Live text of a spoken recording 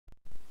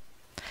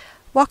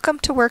Welcome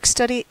to Work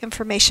Study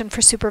Information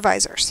for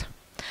Supervisors.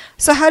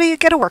 So how do you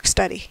get a work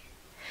study?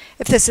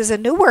 If this is a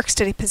new work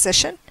study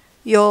position,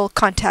 you'll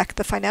contact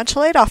the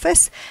financial aid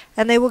office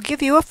and they will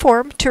give you a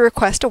form to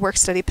request a work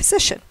study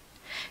position.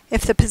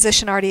 If the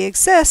position already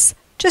exists,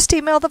 just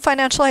email the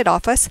financial aid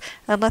office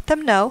and let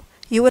them know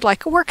you would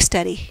like a work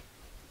study.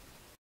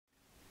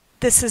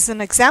 This is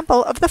an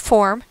example of the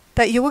form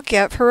that you will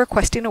get for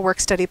requesting a work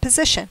study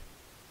position.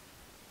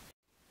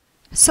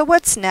 So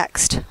what's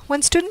next?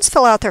 When students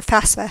fill out their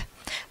FAFSA,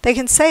 they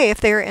can say if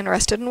they are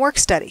interested in work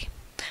study.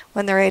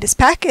 When their aid is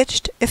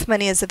packaged, if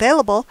money is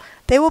available,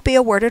 they will be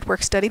awarded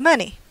work study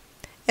money.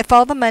 If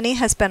all the money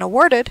has been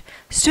awarded,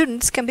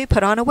 students can be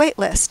put on a wait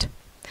list.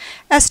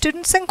 As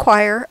students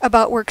inquire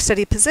about work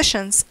study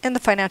positions in the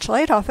financial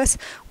aid office,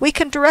 we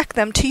can direct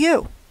them to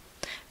you.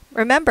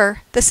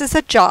 Remember, this is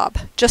a job,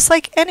 just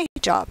like any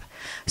job.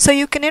 So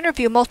you can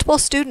interview multiple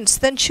students,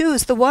 then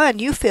choose the one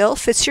you feel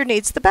fits your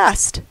needs the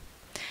best.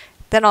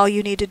 Then all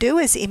you need to do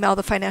is email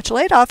the financial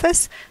aid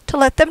office to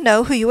let them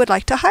know who you would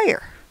like to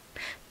hire.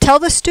 Tell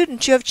the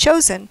student you have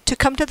chosen to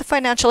come to the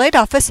financial aid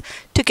office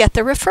to get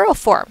the referral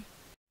form.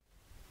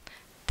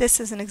 This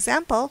is an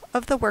example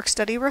of the work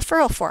study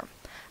referral form.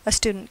 A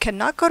student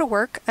cannot go to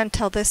work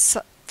until this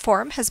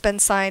form has been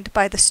signed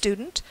by the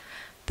student,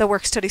 the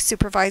work study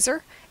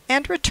supervisor,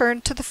 and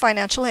returned to the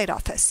financial aid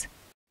office.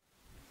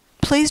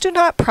 Please do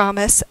not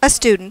promise a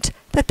student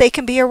that they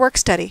can be your work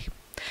study.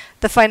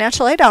 The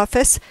financial aid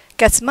office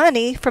gets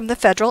money from the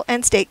federal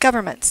and state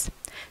governments.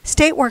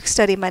 State work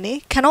study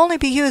money can only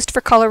be used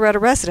for Colorado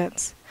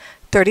residents.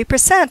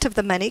 30% of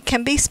the money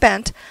can be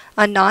spent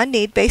on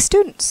non-need-based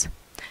students.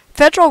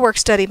 Federal work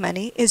study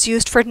money is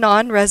used for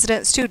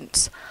non-resident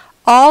students.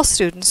 All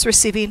students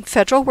receiving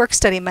federal work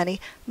study money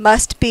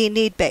must be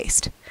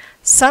need-based.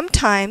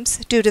 Sometimes,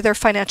 due to their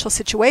financial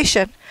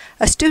situation,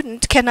 a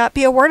student cannot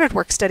be awarded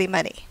work study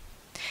money.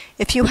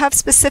 If you have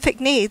specific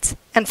needs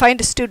and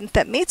find a student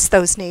that meets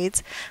those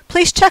needs,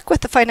 please check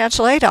with the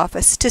financial aid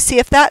office to see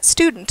if that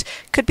student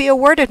could be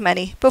awarded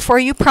money before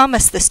you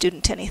promise the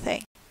student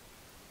anything.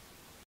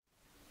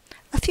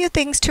 A few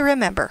things to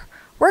remember.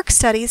 Work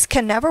studies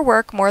can never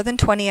work more than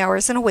 20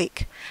 hours in a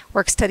week.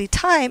 Work study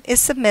time is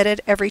submitted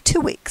every 2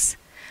 weeks.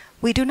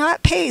 We do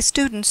not pay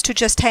students to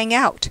just hang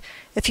out.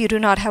 If you do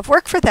not have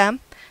work for them,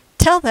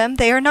 tell them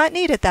they are not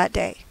needed that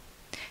day.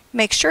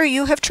 Make sure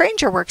you have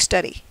trained your work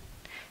study.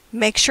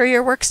 Make sure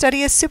your work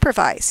study is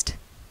supervised.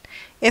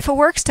 If a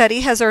work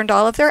study has earned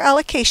all of their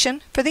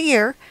allocation for the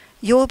year,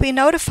 you will be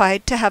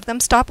notified to have them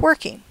stop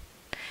working.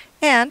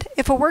 And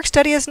if a work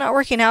study is not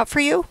working out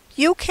for you,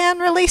 you can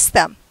release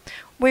them.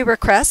 We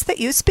request that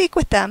you speak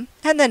with them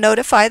and then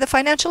notify the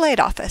financial aid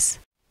office.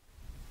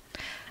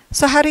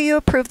 So how do you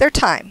approve their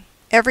time?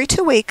 Every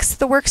 2 weeks,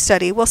 the work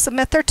study will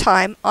submit their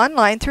time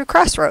online through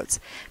Crossroads.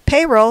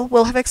 Payroll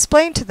will have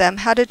explained to them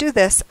how to do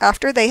this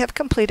after they have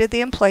completed the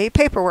employee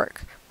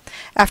paperwork.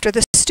 After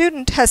the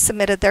student has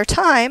submitted their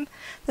time,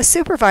 the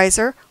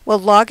supervisor will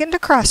log into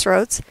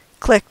Crossroads,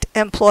 click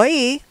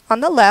Employee on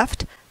the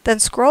left, then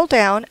scroll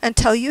down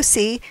until you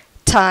see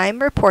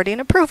Time Reporting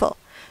Approval.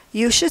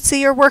 You should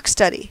see your work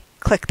study.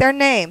 Click their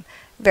name,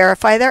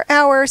 verify their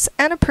hours,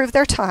 and approve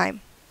their time.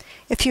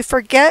 If you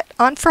forget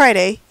on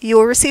Friday, you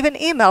will receive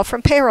an email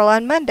from payroll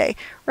on Monday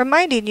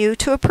reminding you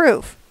to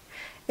approve.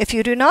 If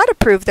you do not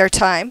approve their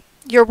time,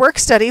 your work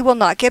study will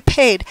not get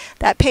paid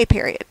that pay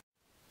period.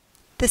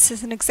 This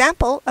is an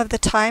example of the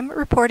Time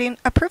Reporting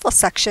Approval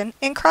section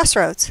in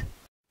Crossroads.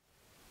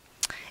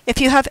 If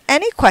you have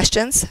any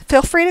questions,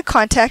 feel free to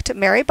contact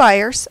Mary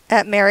Byers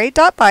at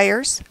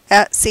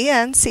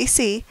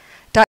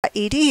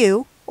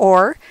mary.byers@cncc.edu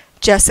or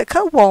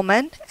Jessica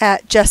Woolman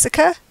at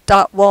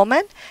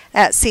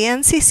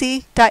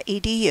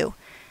jessica.woolman@cncc.edu.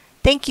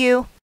 Thank you.